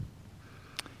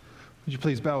Would you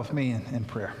please bow with me in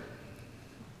prayer?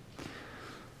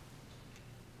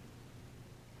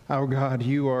 Our God,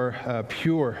 you are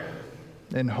pure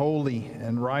and holy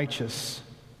and righteous.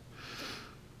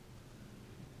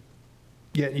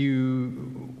 Yet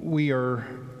we are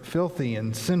filthy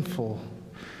and sinful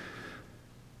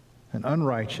and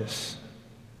unrighteous.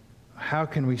 How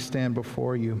can we stand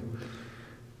before you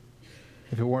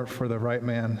if it weren't for the right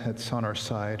man that's on our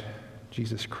side,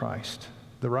 Jesus Christ,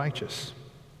 the righteous,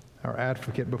 our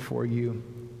advocate before you?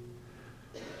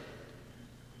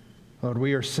 Lord,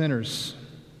 we are sinners,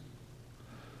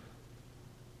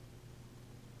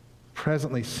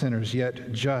 presently sinners,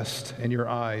 yet just in your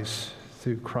eyes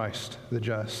through Christ the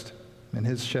just and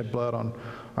his shed blood on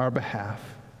our behalf,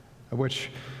 of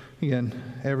which, again,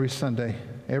 every Sunday,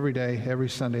 every day, every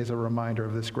Sunday is a reminder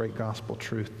of this great gospel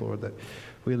truth, Lord, that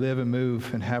we live and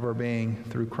move and have our being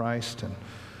through Christ, and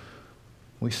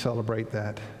we celebrate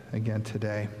that again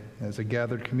today as a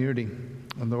gathered community.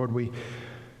 And Lord, we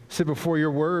sit before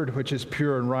your word, which is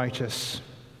pure and righteous.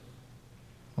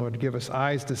 Lord, give us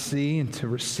eyes to see and to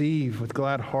receive with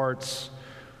glad hearts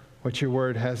what your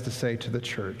word has to say to the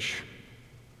church.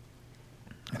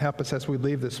 And help us as we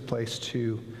leave this place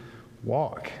to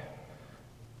walk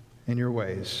in your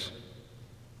ways.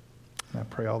 And I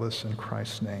pray all this in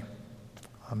Christ's name.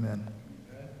 Amen.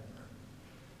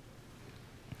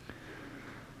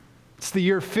 It's the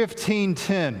year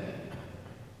 1510.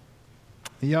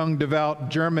 A young, devout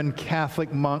German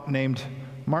Catholic monk named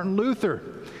Martin Luther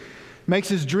makes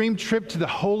his dream trip to the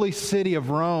holy city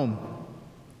of Rome.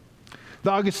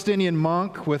 The Augustinian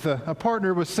monk, with a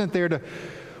partner, was sent there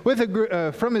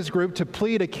from his group to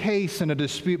plead a case in a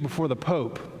dispute before the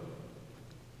Pope.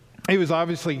 He was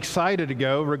obviously excited to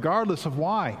go, regardless of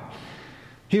why.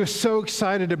 He was so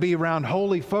excited to be around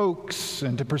holy folks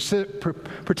and to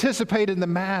participate in the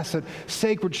Mass at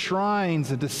sacred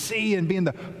shrines and to see and be in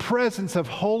the presence of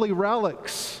holy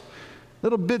relics.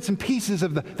 Little bits and pieces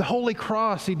of the Holy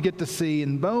Cross he'd get to see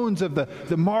and bones of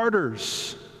the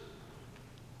martyrs.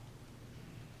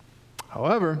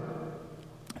 However,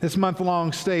 this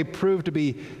month-long stay proved to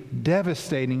be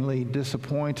devastatingly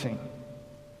disappointing.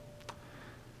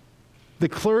 The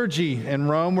clergy in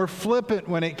Rome were flippant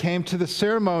when it came to the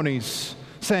ceremonies,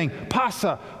 saying,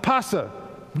 "Passa, passa,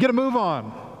 get a move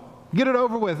on, get it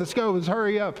over with, let's go, let's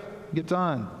hurry up, get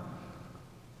done."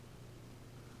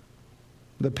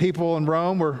 The people in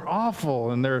Rome were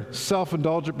awful in their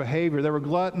self-indulgent behavior. They were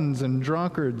gluttons and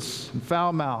drunkards and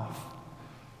foul-mouthed.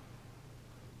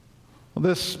 Well,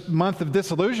 this month of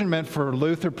disillusionment for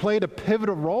Luther played a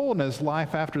pivotal role in his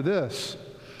life after this.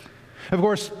 Of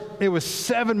course, it was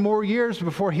 7 more years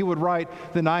before he would write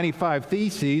the 95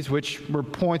 Theses, which were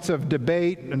points of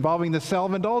debate involving the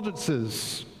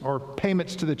self-indulgences or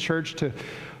payments to the church to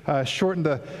shorten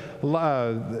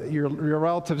your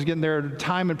relatives getting their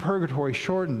time in purgatory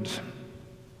shortened.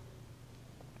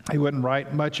 He wouldn't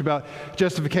write much about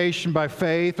justification by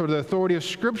faith or the authority of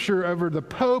Scripture over the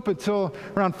Pope until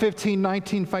around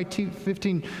 1519 to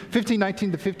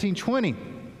 1520.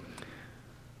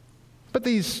 But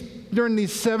during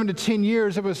these 7 to 10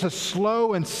 years, it was a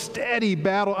slow and steady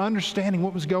battle understanding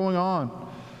what was going on.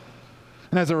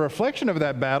 And as a reflection of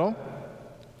that battle,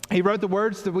 he wrote the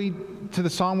words to the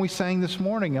song we sang this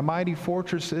morning, "A mighty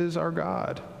fortress is our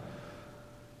God."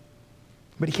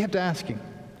 But he kept asking,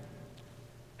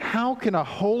 how can a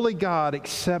holy God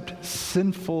accept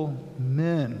sinful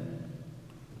men?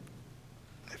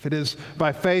 If it is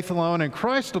by faith alone in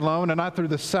Christ alone and not through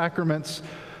the sacraments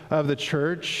of the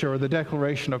church or the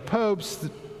declaration of popes,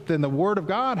 then the Word of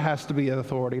God has to be an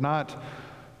authority, not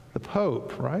the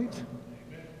Pope, right?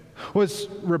 Was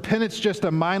repentance just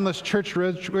a mindless church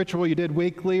ritual you did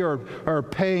weekly or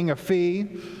paying a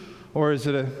fee? Or is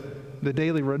it the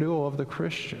daily renewal of the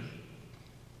Christian?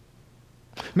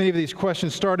 Many of these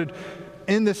questions started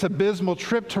in this abysmal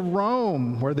trip to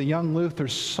Rome, where the young Luther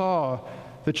saw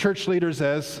the church leaders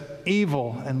as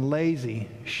evil and lazy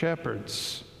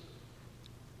shepherds.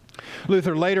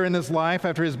 Luther later in his life,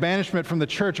 after his banishment from the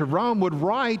Church of Rome, would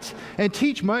write and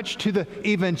teach much to the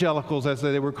evangelicals, as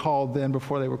they were called then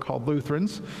before they were called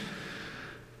Lutherans.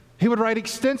 He would write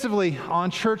extensively on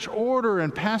church order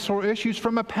and pastoral issues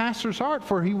from a pastor's heart,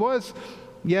 for he was,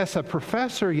 yes, a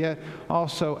professor, yet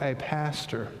also a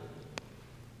pastor.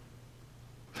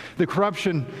 The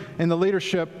corruption in the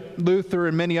leadership Luther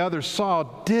and many others saw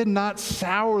did not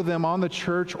sour them on the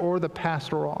church or the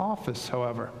pastoral office,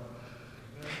 however.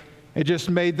 It just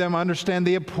made them understand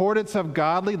the importance of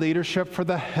godly leadership for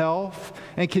the health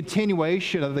and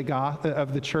continuation of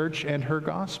the church and her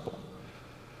gospel.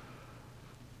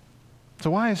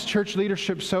 So why is church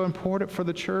leadership so important for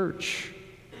the church?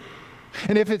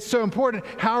 And if it's so important,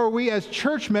 how are we as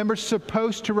church members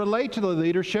supposed to relate to the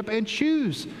leadership and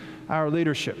choose our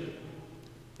leadership?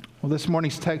 Well, this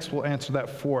morning's text will answer that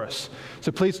for us.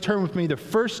 So please turn with me to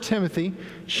 1 Timothy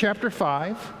chapter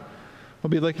 5. We'll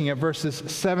be looking at verses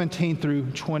 17 through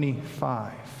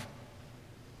 25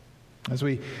 as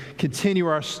we continue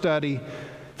our study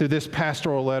through this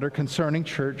pastoral letter concerning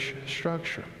church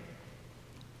structure.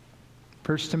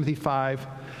 1 Timothy 5,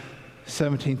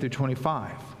 17 through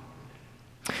 25.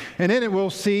 And in it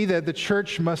we'll see that the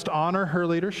church must honor her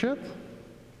leadership.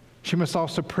 She must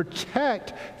also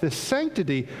protect the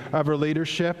sanctity of her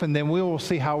leadership, and then we will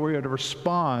see how we are to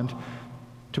respond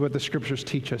to what the Scriptures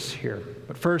teach us here.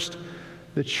 But first,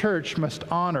 the church must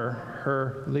honor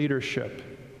her leadership.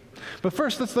 But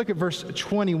first, let's look at verse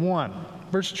 21.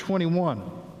 Verse 21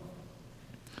 of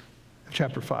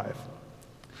chapter 5.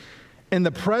 In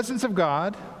the presence of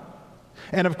God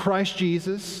and of Christ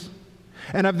Jesus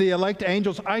and of the elect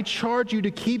angels, I charge you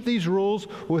to keep these rules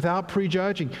without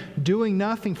prejudging, doing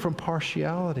nothing from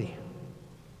partiality.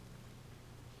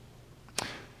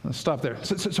 Let's stop there.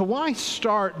 So why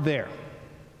start there?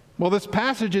 Well, this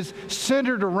passage is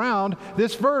centered around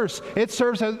this verse. It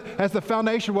serves as the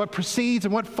foundation of what precedes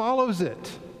and what follows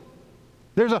it.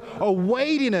 There's a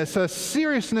weightiness, a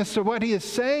seriousness to what he is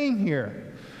saying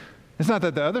here. It's not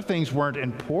that the other things weren't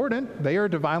important. They are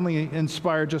divinely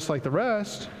inspired just like the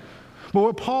rest. But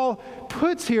what Paul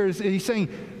puts here is he's saying,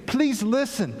 please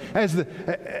listen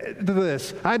to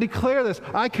this. I declare this.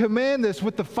 I command this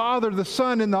with the Father, the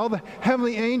Son, and all the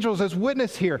heavenly angels as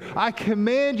witness here. I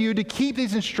command you to keep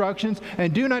these instructions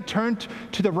and do not turn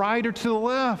to the right or to the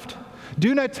left.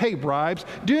 Do not take bribes.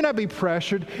 Do not be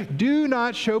pressured. Do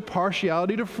not show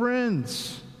partiality to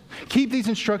friends. Keep these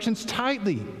instructions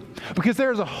tightly, because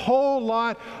there's a whole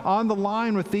lot on the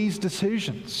line with these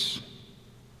decisions.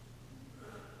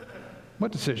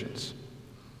 What decisions?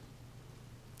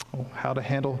 Oh, how to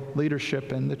handle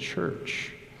leadership in the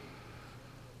church.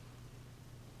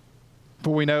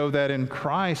 For we know that in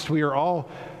Christ we are all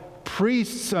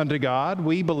priests unto God,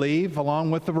 we believe,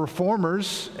 along with the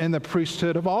reformers in the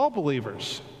priesthood of all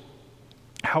believers.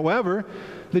 However,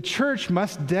 the church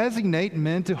must designate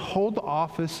men to hold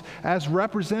office as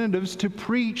representatives to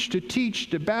preach, to teach,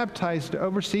 to baptize, to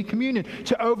oversee communion,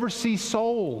 to oversee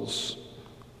souls.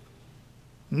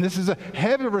 And this is a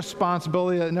heavy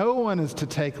responsibility that no one is to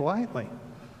take lightly.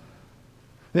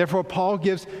 Therefore, Paul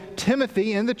gives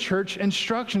Timothy and the church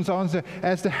instructions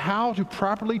as to how to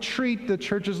properly treat the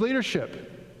church's leadership.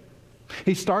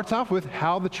 He starts off with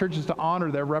how the church is to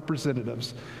honor their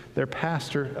representatives, their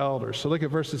pastor elders. So look at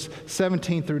verses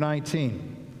 17 through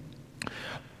 19.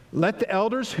 Let the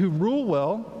elders who rule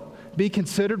well be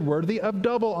considered worthy of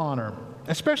double honor,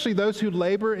 especially those who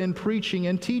labor in preaching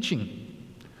and teaching.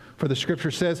 For the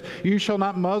Scripture says, you shall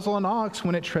not muzzle an ox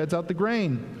when it treads out the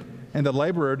grain, and the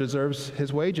laborer deserves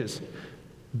his wages.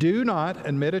 Do not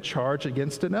admit a charge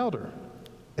against an elder,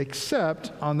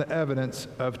 except on the evidence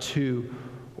of 2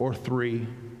 or 3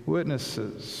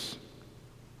 witnesses.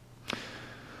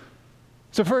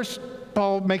 So first,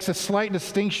 Paul makes a slight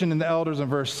distinction in the elders in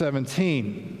verse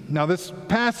 17. Now, this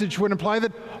passage would imply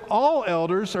that all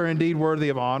elders are indeed worthy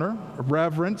of honor,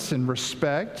 reverence, and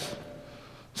respect.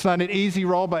 It's not an easy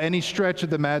role by any stretch of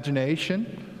the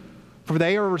imagination, for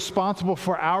they are responsible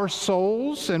for our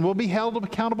souls and will be held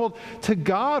accountable to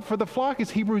God for the flock,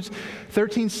 as Hebrews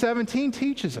 13:17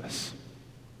 teaches us.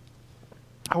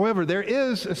 However, there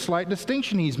is a slight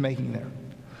distinction he's making there.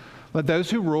 Let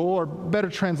those who rule, or better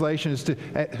translation is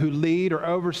who lead or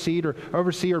oversee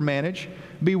or manage,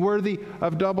 be worthy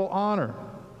of double honor.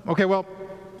 Okay, well,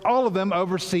 all of them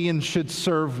oversee and should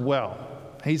serve well.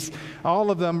 All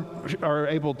of them are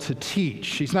able to teach.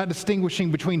 He's not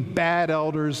distinguishing between bad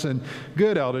elders and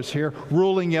good elders here, between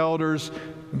ruling elders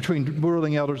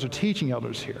or teaching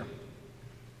elders here.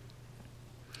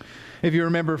 If you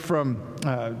remember from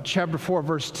chapter 4,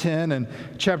 verse 10 and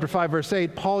chapter 5, verse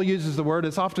 8, Paul uses the word,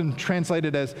 it's often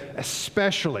translated as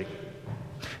especially.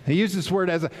 He uses this word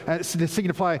to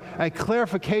signify a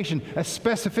clarification, a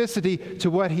specificity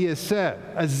to what he has said,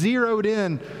 a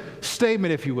zeroed-in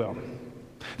statement, if you will.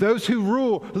 Those who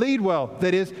rule, lead well,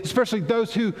 that is, especially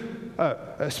those who,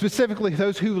 specifically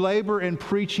those who labor in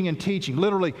preaching and teaching,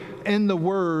 literally in the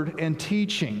word and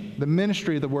teaching, the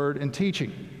ministry of the word and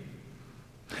teaching.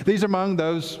 These are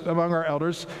among our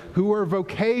elders who are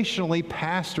vocationally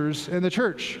pastors in the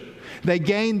church. They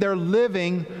gain their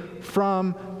living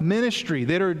from ministry.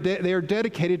 They are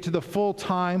dedicated to the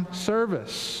full-time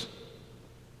service.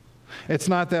 It's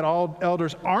not that all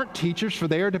elders aren't teachers, for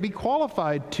they are to be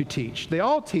qualified to teach. They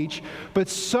all teach, but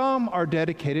some are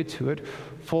dedicated to it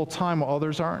full-time while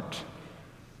others aren't.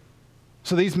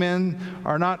 So these men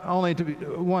are not only to be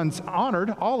ones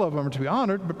honored, all of them are to be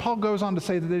honored, but Paul goes on to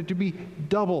say that they're to be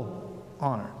double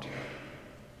honored.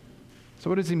 So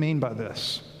what does he mean by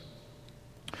this?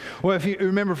 Well, if you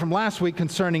remember from last week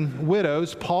concerning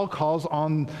widows, Paul calls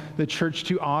on the church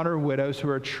to honor widows who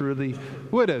are truly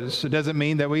widows. It doesn't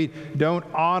mean that we don't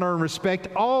honor and respect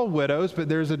all widows, but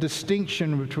there's a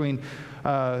distinction between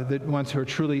the ones who are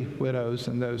truly widows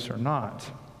and those who are not.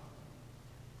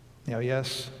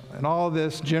 Yes, and all of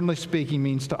this, generally speaking,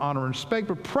 means to honor and respect,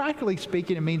 but practically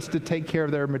speaking, it means to take care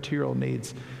of their material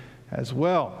needs as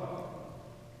well.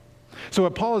 So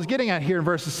what Paul is getting at here in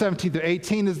verses 17 to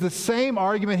 18 is the same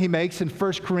argument he makes in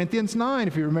 1 Corinthians 9,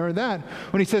 if you remember that,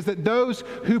 when he says that those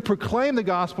who proclaim the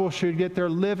gospel should get their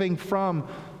living from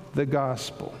the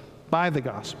gospel, by the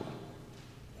gospel.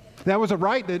 That was a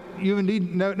right that you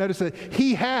indeed notice that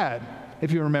he had,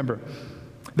 if you remember,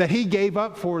 that he gave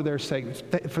up for their sake,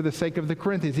 for the sake of the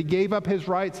Corinthians. He gave up his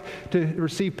rights to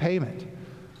receive payment.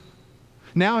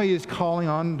 Now he is calling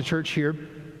on the church here,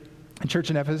 the church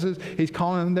in Ephesus, he's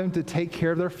calling on them to take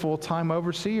care of their full-time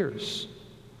overseers.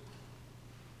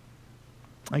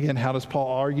 Again, how does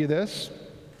Paul argue this?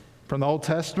 From the Old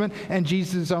Testament and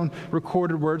Jesus' own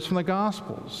recorded words from the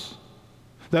Gospels.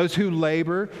 Those who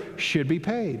labor should be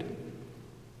paid.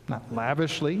 Not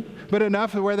lavishly, but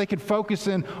enough where they could focus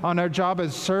in on their job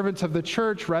as servants of the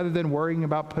church rather than worrying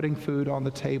about putting food on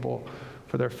the table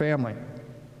for their family.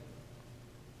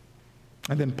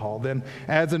 And then Paul then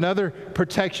adds another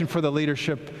protection for the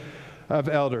leadership of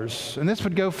elders. And this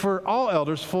would go for all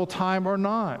elders, full-time or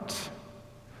not.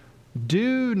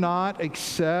 Do not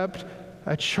accept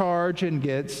a charge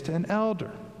against an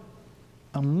elder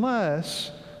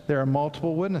unless there are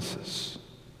multiple witnesses.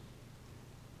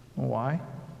 Why?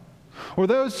 Or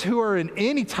those who are in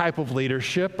any type of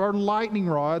leadership are lightning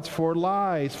rods for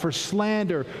lies, for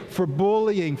slander, for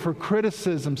bullying, for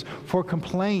criticisms, for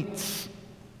complaints.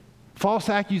 False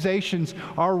accusations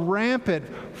are rampant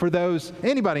for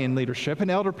anybody in leadership,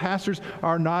 and elder pastors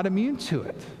are not immune to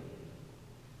it.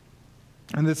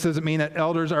 And this doesn't mean that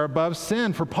elders are above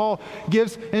sin, for Paul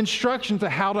gives instructions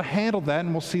on how to handle that,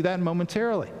 and we'll see that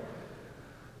momentarily.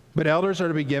 But elders are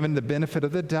to be given the benefit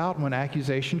of the doubt when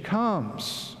accusation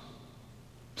comes.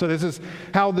 So this is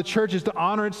how the church is to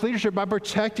honor its leadership, by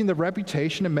protecting the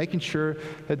reputation and making sure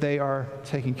that they are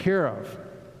taken care of.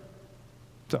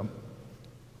 So,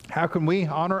 how can we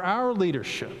honor our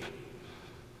leadership?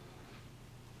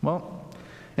 Well,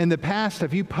 in the past,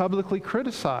 have you publicly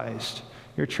criticized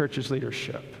your church's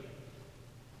leadership?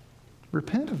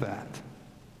 Repent of that.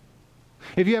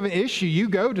 If you have an issue, you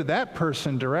go to that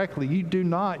person directly. You do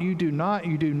not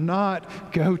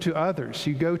go to others.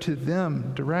 You go to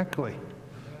them directly.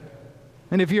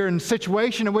 And if you're in a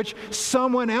situation in which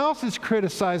someone else is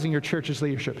criticizing your church's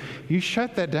leadership, you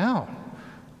shut that down.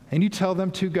 And you tell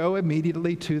them to go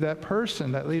immediately to that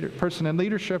person in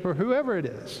leadership or whoever it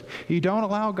is. You don't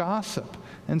allow gossip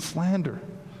and slander.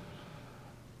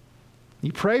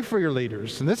 You pray for your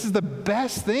leaders, and this is the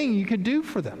best thing you could do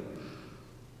for them.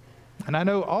 And I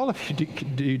know all of you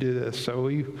do this, so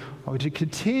we want to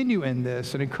continue in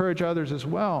this and encourage others as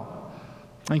well.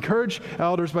 Encourage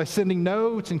elders by sending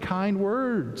notes and kind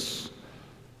words.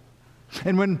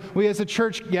 And when we as a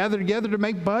church gather together to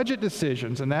make budget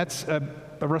decisions, and that's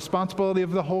a responsibility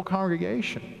of the whole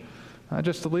congregation, not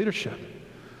just the leadership.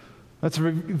 Let's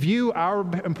review our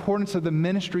importance of the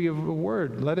ministry of the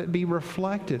word. Let it be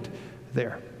reflected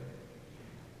there.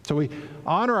 So we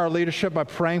honor our leadership by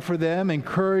praying for them,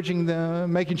 encouraging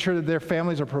them, making sure that their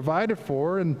families are provided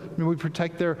for, and we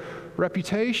protect their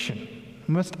reputation.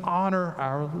 We must honor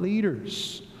our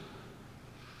leaders.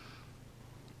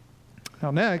 Now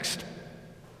next,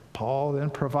 Paul then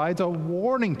provides a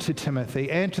warning to Timothy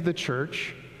and to the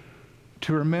church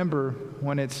to remember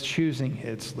when it's choosing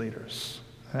its leaders.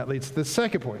 That leads to the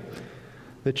second point.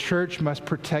 The church must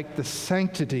protect the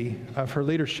sanctity of her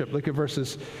leadership. Look at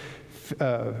verses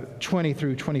 20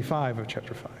 through 25 of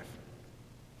chapter 5.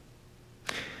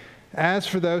 As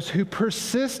for those who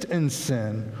persist in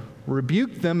sin,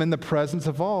 rebuke them in the presence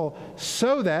of all,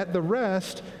 so that the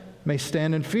rest may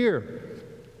stand in fear.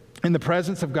 In the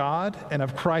presence of God and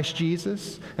of Christ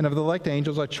Jesus and of the elect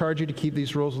angels, I charge you to keep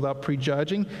these rules without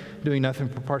prejudging, doing nothing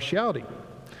for partiality.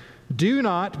 Do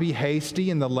not be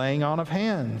hasty in the laying on of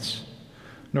hands,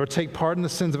 nor take part in the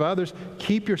sins of others.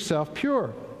 Keep yourself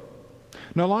pure.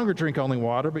 No longer drink only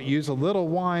water, but use a little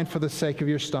wine for the sake of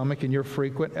your stomach and your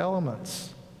frequent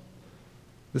ailments.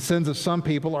 The sins of some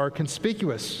people are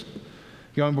conspicuous,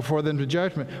 going before them to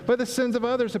judgment, but the sins of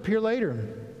others appear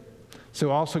later. So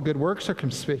also good works are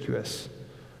conspicuous,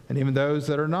 and even those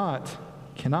that are not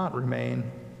cannot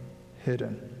remain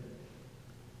hidden.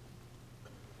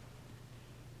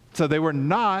 So they were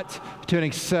not to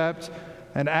accept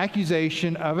an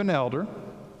accusation of an elder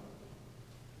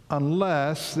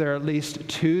unless there are at least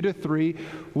 2 to 3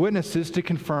 witnesses to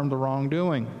confirm the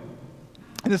wrongdoing.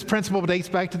 And this principle dates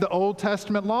back to the Old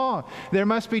Testament law. There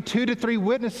must be 2 to 3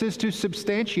 witnesses to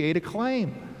substantiate a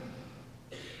claim.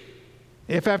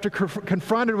 If after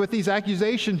confronted with these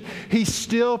accusations, he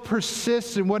still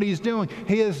persists in what he's doing,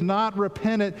 he is not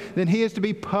repentant, then he is to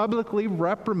be publicly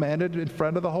reprimanded in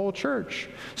front of the whole church,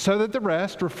 so that the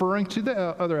rest, referring to the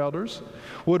other elders,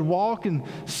 would walk in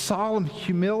solemn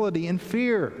humility and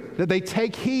fear, that they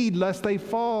take heed lest they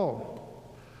fall.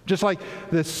 Just like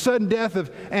the sudden death of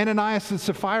Ananias and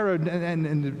Sapphira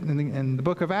in the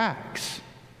book of Acts,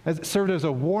 as it served as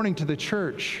a warning to the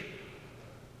church.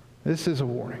 This is a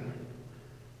warning.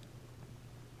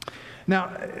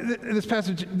 Now, this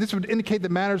passage, this would indicate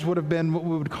that matters would have been what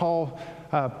we would call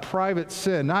private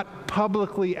sin, not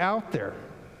publicly out there.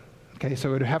 Okay, so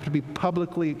it would have to be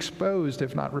publicly exposed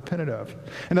if not repented of.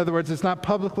 In other words, it's not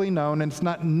publicly known and it's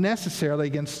not necessarily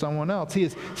against someone else. He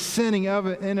is sinning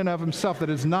in and of himself that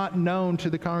is not known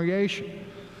to the congregation.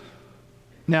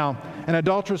 Now, an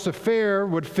adulterous affair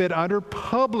would fit under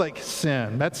public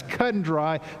sin. That's cut and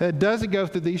dry. That doesn't go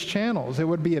through these channels. It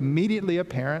would be immediately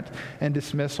apparent, and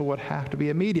dismissal would have to be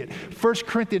immediate. 1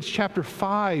 Corinthians chapter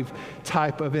 5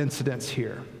 type of incidents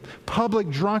here. Public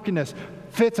drunkenness,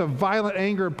 fits of violent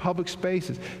anger in public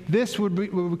spaces. This would be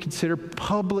what we would consider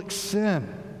public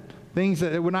sin. Things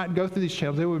that would not go through these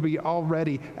channels. It would be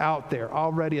already out there,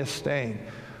 already a stain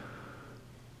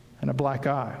and a black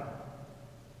eye.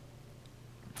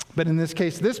 But in this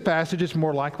case, this passage is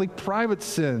more likely private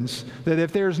sins, that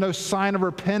if there is no sign of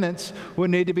repentance, would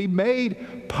need to be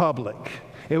made public.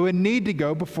 It would need to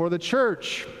go before the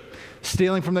church.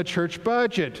 Stealing from the church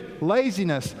budget,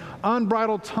 laziness,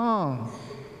 unbridled tongue.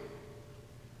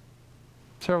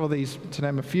 Several of these, to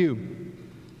name a few.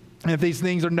 And if these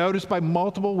things are noticed by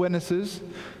multiple witnesses,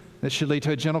 this should lead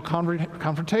to a gentle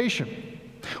confrontation,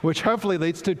 which hopefully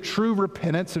leads to true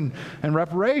repentance and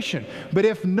reparation. But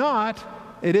if not,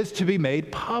 it is to be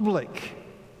made public.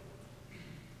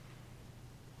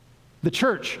 The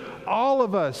church, all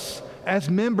of us as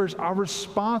members are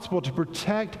responsible to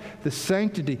protect the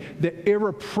sanctity, the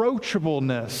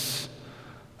irreproachableness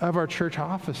of our church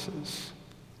offices.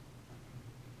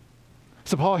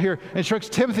 So Paul here instructs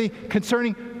Timothy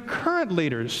concerning current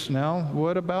leaders. Now,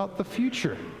 what about the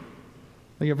future?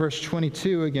 Look at verse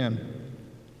 22 again.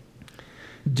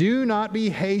 Do not be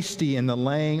hasty in the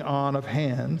laying on of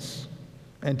hands,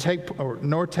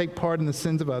 nor take part in the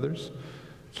sins of others.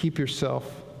 Keep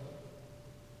yourself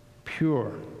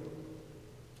pure.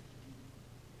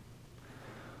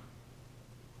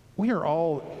 We are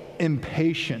all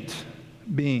impatient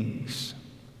beings.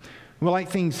 We like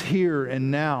things here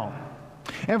and now.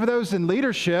 And for those in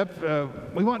leadership,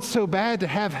 we want so bad to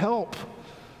have help.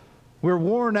 We're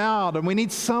worn out and we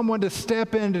need someone to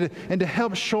step in and to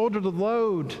help shoulder the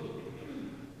load.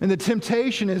 And the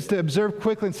temptation is to observe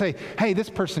quickly and say, hey,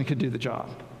 this person could do the job.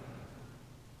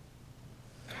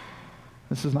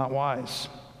 This is not wise.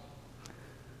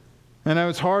 I know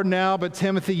it's hard now, but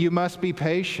Timothy, you must be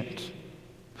patient.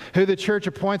 Who the church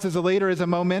appoints as a leader is a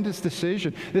momentous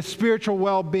decision. The spiritual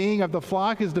well-being of the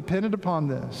flock is dependent upon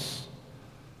this.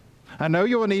 I know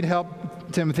you will need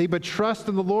help, Timothy, but trust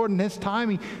in the Lord and His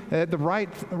timing that the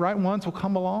right ones will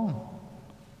come along.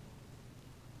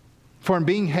 For in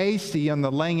being hasty on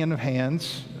the laying in of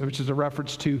hands, which is a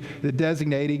reference to the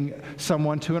designating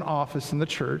someone to an office in the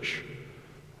church,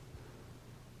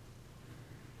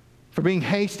 for being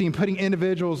hasty and putting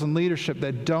individuals in leadership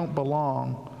that don't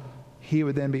belong, he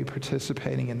would then be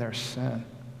participating in their sin.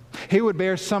 He would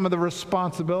bear some of the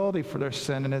responsibility for their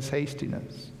sin and his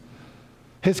hastiness.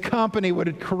 His company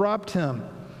would corrupt him.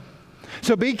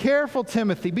 So be careful,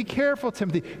 Timothy. Be careful,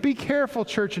 Timothy. Be careful,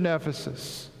 church in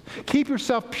Ephesus. Keep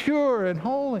yourself pure and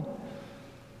holy.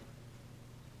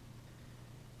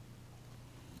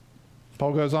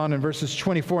 Paul goes on in verses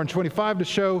 24 and 25 to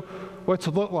show what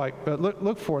to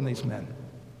look for in these men.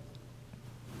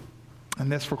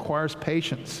 And this requires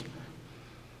patience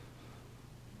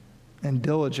and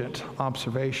diligent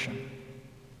observation.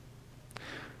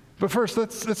 But first,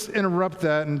 let's interrupt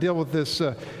that and deal with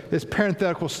this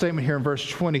parenthetical statement here in verse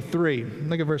 23.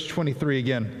 Look at verse 23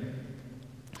 again.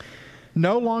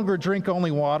 No longer drink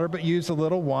only water, but use a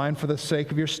little wine for the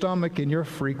sake of your stomach and your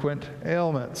frequent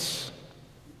ailments.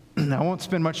 Now, I won't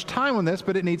spend much time on this,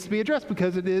 but it needs to be addressed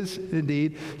because it is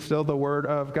indeed still the Word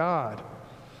of God.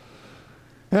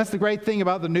 And that's the great thing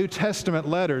about the New Testament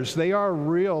letters. They are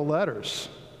real letters.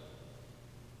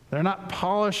 They're not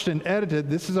polished and edited.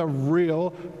 This is a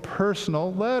real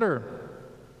personal letter.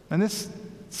 And this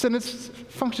sentence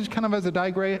functions kind of as a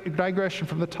digression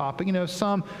from the topic.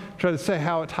 Some try to say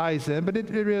how it ties in, but it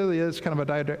really is kind of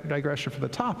a digression from the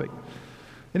topic.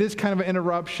 It is kind of an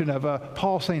interruption of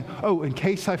Paul saying, oh, in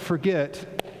case I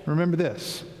forget, remember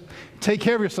this. Take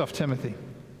care of yourself, Timothy.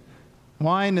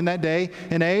 Wine in that day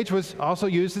and age was also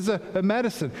used as a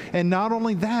medicine. And not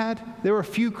only that, there were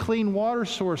few clean water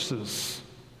sources.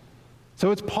 So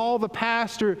it's Paul the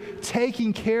pastor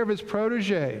taking care of his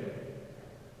protege.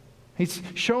 He's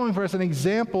showing for us an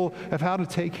example of how to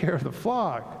take care of the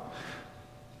flock.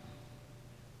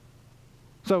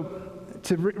 So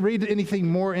to read anything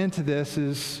more into this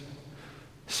is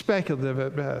speculative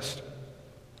at best.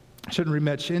 I shouldn't read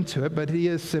much into it, but he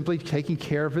is simply taking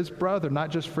care of his brother,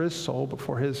 not just for his soul, but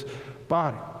for his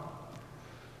body.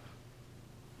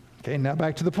 Okay, now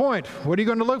back to the point. What are you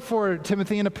going to look for,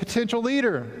 Timothy, in a potential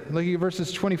leader? Looking at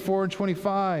verses 24 and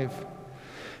 25.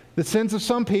 The sins of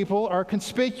some people are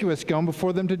conspicuous, going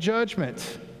before them to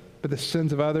judgment, but the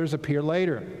sins of others appear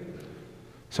later.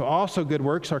 So also good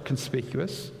works are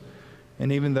conspicuous,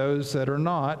 and even those that are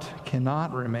not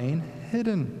cannot remain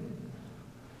hidden.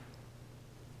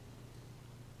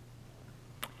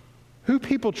 Who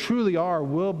people truly are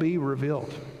will be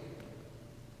revealed.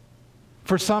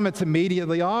 For some, it's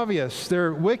immediately obvious.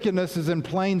 Their wickedness is in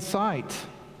plain sight.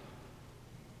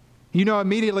 You know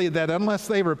immediately that unless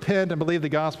they repent and believe the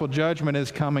gospel, judgment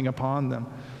is coming upon them.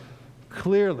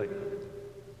 Clearly,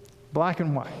 black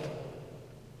and white.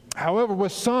 However,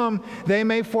 with some, they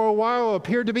may for a while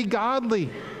appear to be godly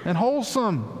and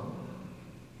wholesome.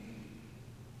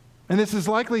 And this is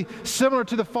likely similar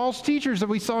to the false teachers that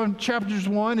we saw in chapters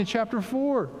 1 and chapter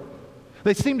 4.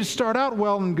 They seem to start out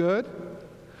well and good,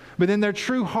 but then their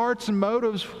true hearts and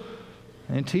motives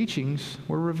and teachings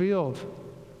were revealed.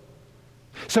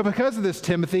 So because of this,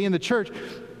 Timothy and the church,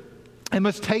 it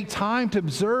must take time to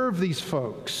observe these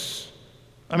folks.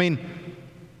 I mean,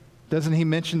 doesn't he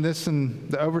mention this in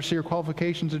the overseer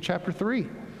qualifications of chapter 3?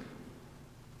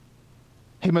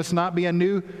 He must not be a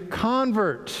new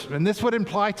convert. And this would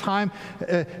imply time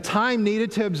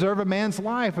needed to observe a man's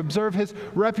life, observe his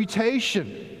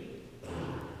reputation.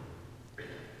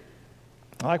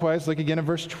 Likewise, look again at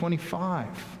verse 25.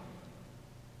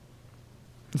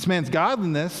 This man's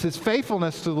godliness, his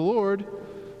faithfulness to the Lord,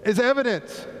 is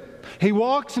evident. He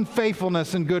walks in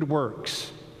faithfulness and good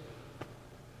works.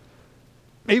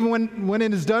 Even when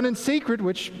it is done in secret,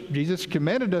 which Jesus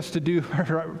commanded us to do,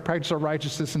 practice our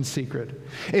righteousness in secret,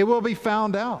 it will be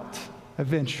found out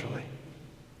eventually.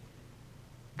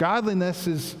 Godliness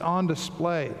is on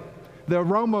display. The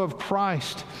aroma of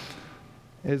Christ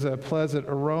is a pleasant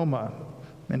aroma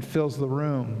and fills the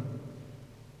room.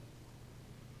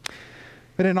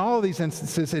 But in all of these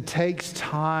instances, it takes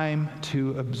time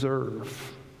to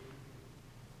observe.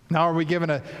 Now, are we given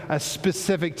a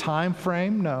specific time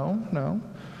frame? No.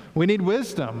 We need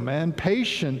wisdom and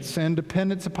patience and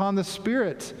dependence upon the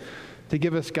Spirit to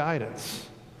give us guidance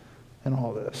in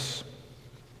all this.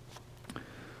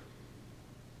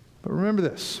 But remember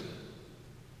this.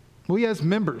 We as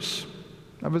members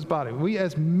of His body, we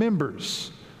as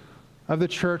members of the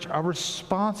church are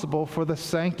responsible for the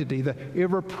sanctity, the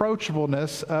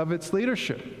irreproachableness of its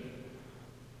leadership,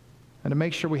 and to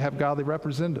make sure we have godly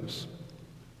representatives.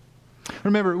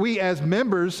 Remember, we as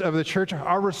members of the church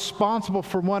are responsible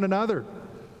for one another.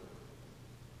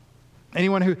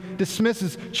 Anyone who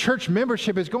dismisses church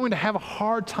membership is going to have a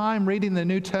hard time reading the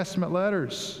New Testament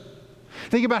letters.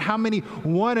 Think about how many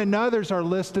one another's are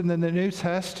listed in the New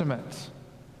Testament.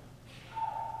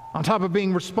 On top of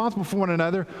being responsible for one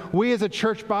another, we as a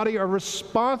church body are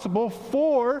responsible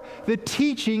for the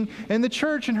teaching in the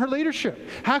church and her leadership.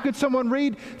 How could someone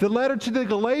read the letter to the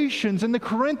Galatians and the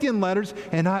Corinthian letters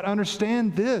and not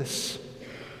understand this?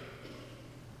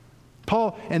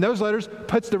 Paul, in those letters,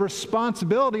 puts the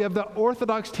responsibility of the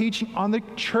orthodox teaching on the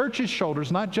church's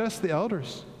shoulders, not just the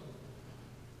elders.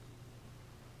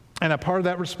 And a part of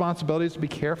that responsibility is to be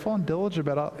careful and diligent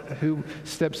about who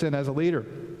steps in as a leader.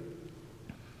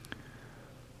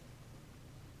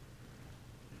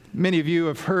 Many of you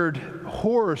have heard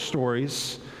horror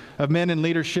stories of men in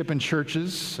leadership in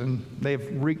churches, and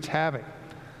they've wreaked havoc.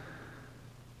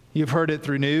 You've heard it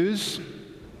through news,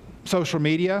 social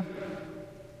media,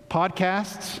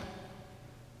 podcasts,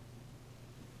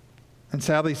 and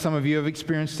sadly, some of you have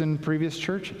experienced in previous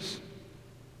churches.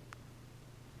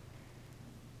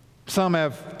 Some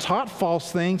have taught false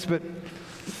things, but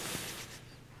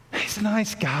he's a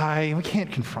nice guy. We can't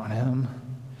confront him.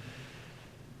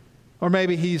 Or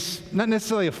maybe he's not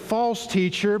necessarily a false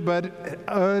teacher, but an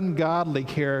ungodly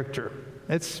character.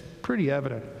 It's pretty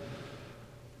evident.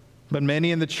 But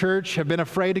many in the church have been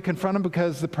afraid to confront him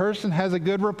because the person has a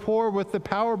good rapport with the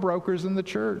power brokers in the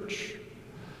church.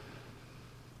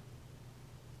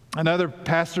 Another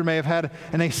pastor may have had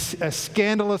a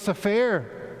scandalous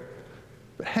affair.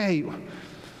 But hey,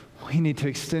 we need to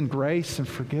extend grace and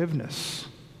forgiveness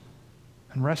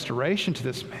and restoration to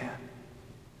this man.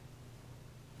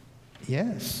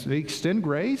 Yes, we extend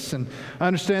grace and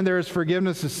understand there is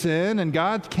forgiveness of sin, and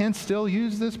God can still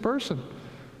use this person.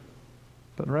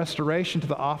 But restoration to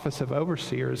the office of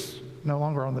overseer is no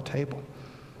longer on the table.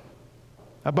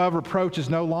 Above reproach is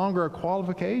no longer a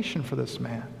qualification for this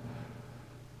man.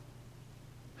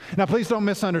 Now, please don't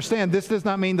misunderstand. This does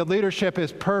not mean the leadership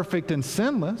is perfect and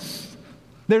sinless.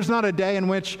 There's not a day in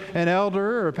which an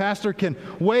elder or a pastor can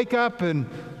wake up and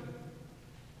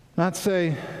not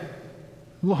say,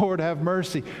 Lord, have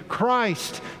mercy.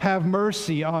 Christ, have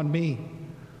mercy on me.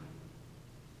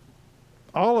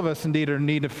 All of us indeed are in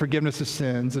need of forgiveness of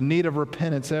sins, in need of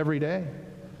repentance every day.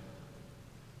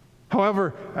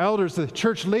 However, elders, the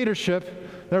church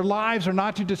leadership, their lives are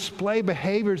not to display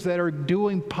behaviors that are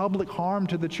doing public harm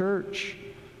to the church,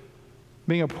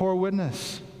 being a poor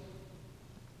witness.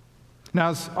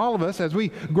 Now, as all of us, as we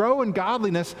grow in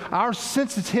godliness, our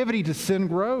sensitivity to sin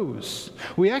grows.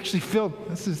 We actually feel,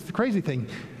 this is the crazy thing,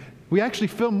 we actually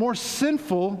feel more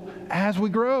sinful as we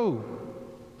grow.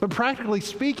 But practically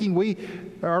speaking,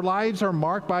 our lives are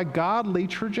marked by a godly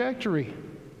trajectory.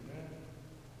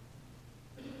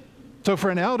 So for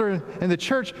an elder in the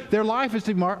church, their life is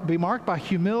to be marked by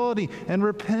humility and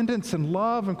repentance and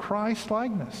love and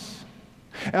Christ-likeness.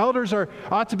 Elders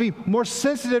ought to be more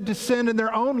sensitive to sin in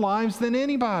their own lives than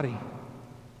anybody.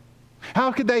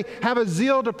 How could they have a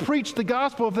zeal to preach the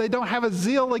gospel if they don't have a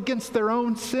zeal against their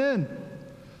own sin?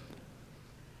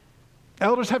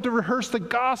 Elders have to rehearse the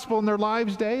gospel in their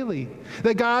lives daily,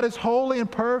 that God is holy and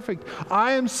perfect.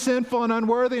 I am sinful and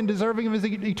unworthy and deserving of His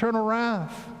eternal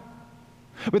wrath.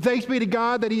 But thanks be to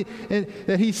God that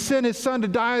He sent His Son to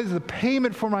die as a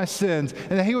payment for my sins,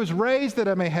 and that He was raised that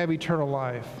I may have eternal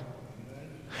life.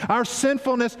 Our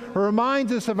sinfulness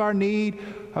reminds us of our need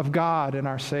of God and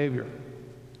our Savior.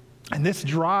 And this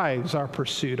drives our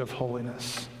pursuit of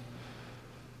holiness.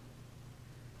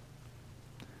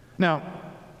 Now,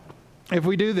 if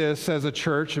we do this as a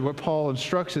church, and what Paul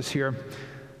instructs us here,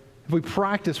 if we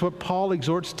practice what Paul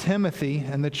exhorts Timothy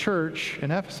and the church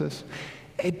in Ephesus,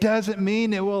 it doesn't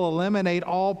mean it will eliminate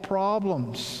all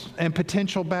problems and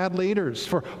potential bad leaders.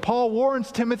 For Paul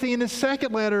warns Timothy in his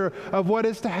second letter of what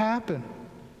is to happen.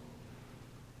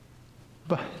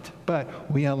 But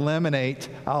we eliminate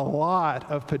a lot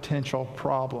of potential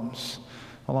problems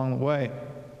along the way.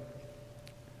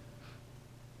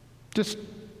 Just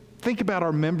think about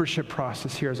our membership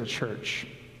process here as a church.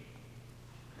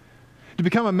 To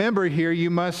become a member here, you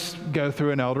must go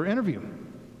through an elder interview.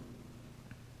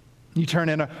 You turn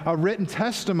in a written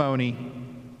testimony.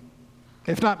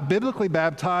 If not biblically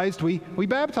baptized, we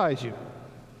baptize you.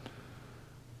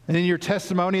 And then your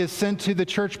testimony is sent to the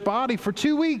church body for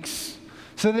 2 weeks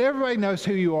so that everybody knows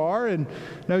who you are and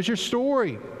knows your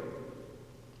story.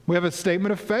 We have a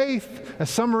statement of faith, a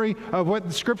summary of what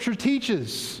the Scripture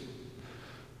teaches,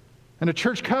 and a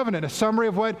church covenant, a summary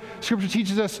of what Scripture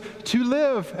teaches us to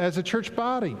live as a church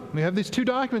body. We have these 2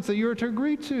 documents that you are to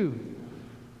agree to.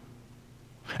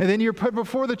 And then you're put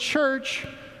before the church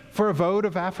for a vote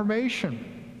of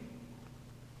affirmation.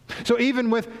 So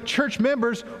even with church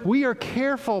members, we are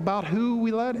careful about who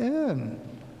we let in.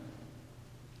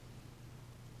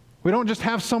 We don't just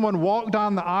have someone walk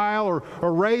down the aisle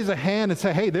or raise a hand and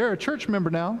say, hey, they're a church member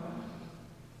now.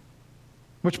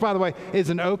 Which, by the way,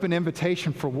 is an open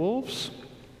invitation for wolves.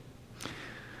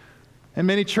 And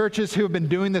many churches who have been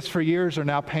doing this for years are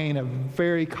now paying a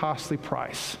very costly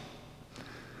price.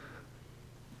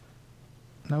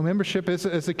 No, membership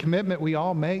is a commitment we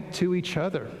all make to each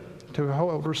other, to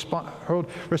hold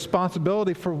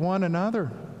responsibility for one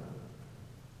another.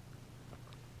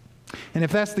 And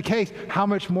if that's the case, how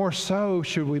much more so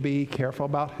should we be careful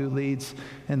about who leads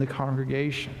in the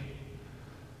congregation?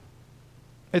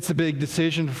 It's a big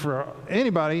decision for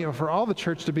anybody or for all the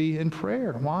church to be in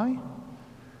prayer. Why?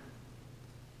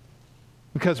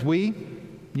 Because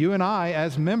you and I,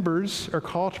 as members, are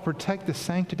called to protect the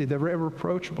sanctity, the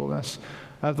irreproachableness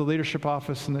of the leadership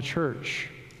office in the church.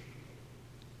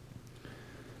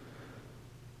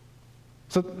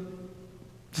 So,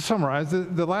 to summarize,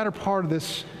 the latter part of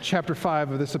this chapter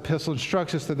 5 of this epistle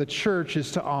instructs us that the church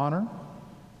is to honor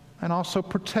and also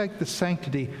protect the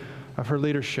sanctity of her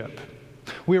leadership.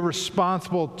 We are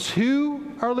responsible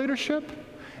to our leadership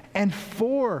and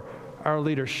for our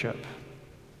leadership.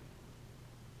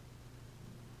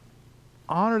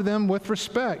 honor them with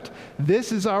respect.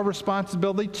 This is our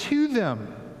responsibility to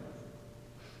them.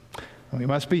 We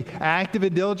must be active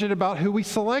and diligent about who we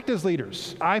select as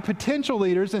leaders, potential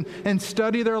leaders, and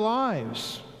study their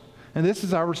lives. And this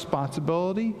is our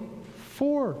responsibility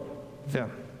for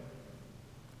them.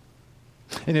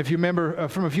 And if you remember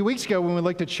from a few weeks ago when we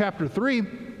looked at chapter 3,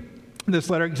 this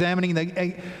letter examining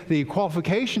the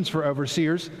qualifications for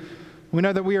overseers, we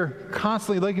know that we are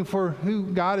constantly looking for who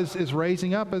God is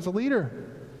raising up as a leader.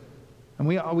 And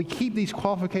we keep these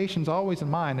qualifications always in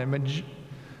mind. And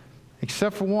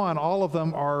except for one, all of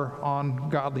them are on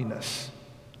godliness,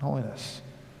 holiness,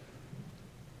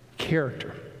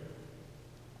 character.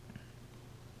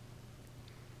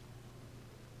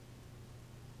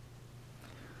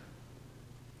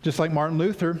 Just like Martin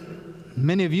Luther,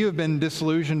 many of you have been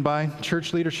disillusioned by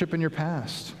church leadership in your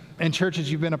past and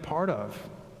churches you've been a part of.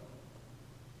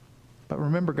 But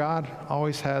remember, God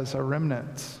always has a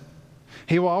remnant.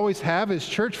 He will always have His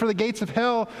church, for the gates of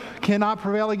hell cannot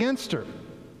prevail against her.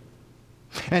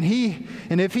 And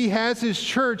if He has His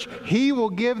church, He will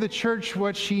give the church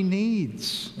what she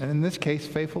needs. And in this case,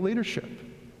 faithful leadership.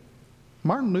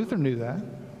 Martin Luther knew that.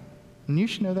 And you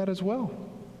should know that as well.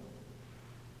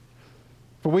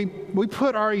 But we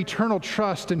put our eternal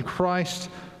trust in Christ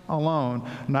alone,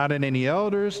 not in any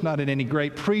elders, not in any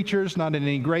great preachers, not in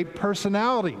any great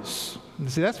personalities.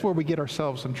 And see, that's where we get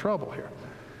ourselves in trouble here.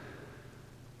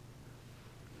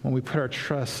 When we put our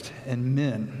trust in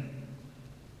men.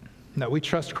 No, we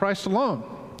trust Christ alone.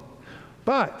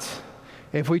 But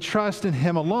if we trust in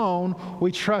Him alone,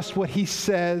 we trust what He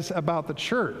says about the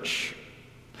church.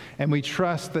 And we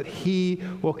trust that He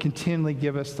will continually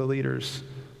give us the leaders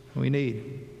we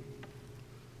need.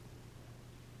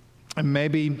 And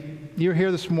maybe you're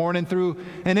here this morning through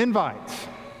an invite,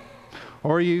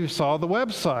 or you saw the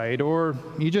website, or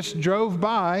you just drove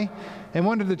by and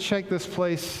wanted to check this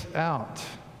place out.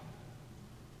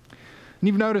 And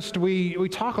you've noticed we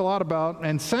talk a lot about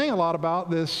and sang a lot about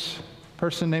this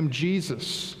person named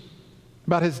Jesus,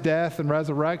 about His death and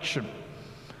resurrection.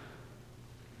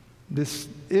 This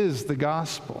is the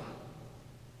gospel.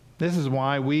 This is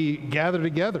why we gather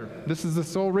together. This is the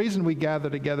sole reason we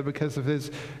gather together, because of His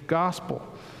gospel.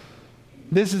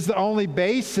 This is the only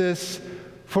basis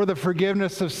for the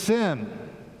forgiveness of sin,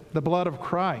 the blood of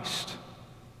Christ.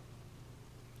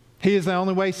 He is the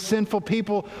only way sinful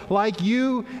people like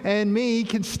you and me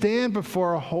can stand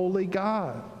before a holy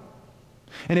God.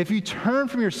 And if you turn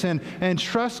from your sin and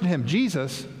trust in Him,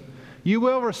 Jesus, you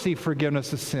will receive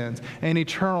forgiveness of sins and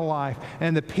eternal life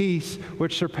and the peace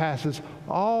which surpasses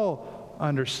all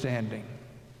understanding.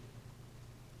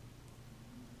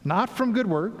 Not from good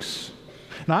works,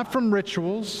 not from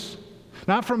rituals,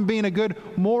 not from being a good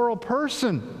moral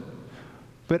person,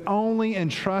 but only in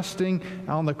trusting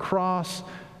on the cross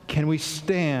can we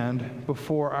stand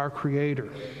before our Creator.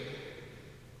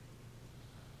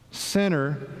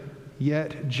 Sinner,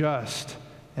 yet just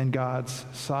in God's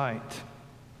sight.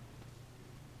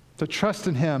 So trust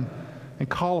in Him and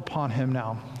call upon Him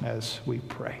now as we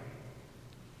pray.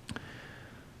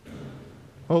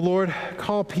 Oh Lord,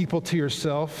 call people to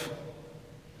Yourself.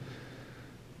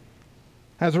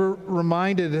 As we're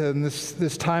reminded in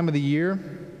this time of the year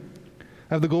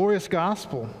of the glorious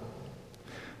gospel,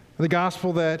 the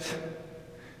gospel that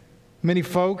many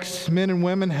folks, men and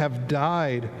women, have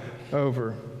died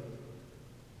over.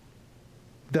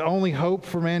 The only hope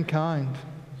for mankind,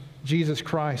 Jesus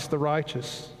Christ, the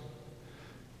righteous.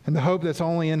 And the hope that's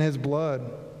only in His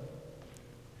blood.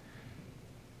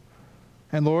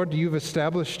 And Lord, You've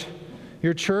established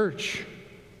Your church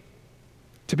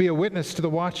to be a witness to the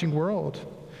watching world,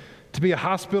 to be a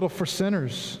hospital for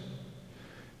sinners,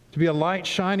 to be a light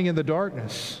shining in the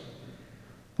darkness.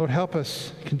 Lord, help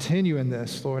us continue in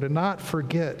this, Lord, and not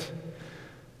forget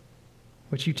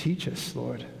what You teach us,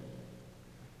 Lord.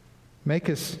 Make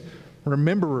us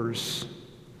rememberers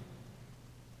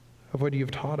of what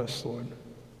You've taught us, Lord.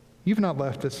 You've not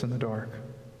left us in the dark.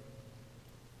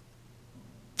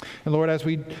 And Lord,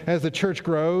 as the church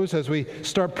grows, as we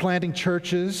start planting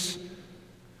churches,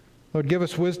 Lord, give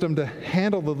us wisdom to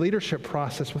handle the leadership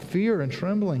process with fear and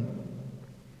trembling.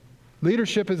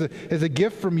 Leadership is a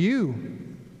gift from You.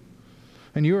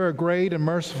 And You are a great and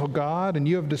merciful God, and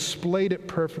You have displayed it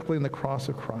perfectly in the cross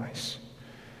of Christ.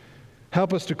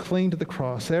 Help us to cling to the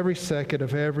cross every second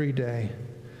of every day.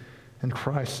 In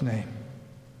Christ's name,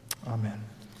 amen.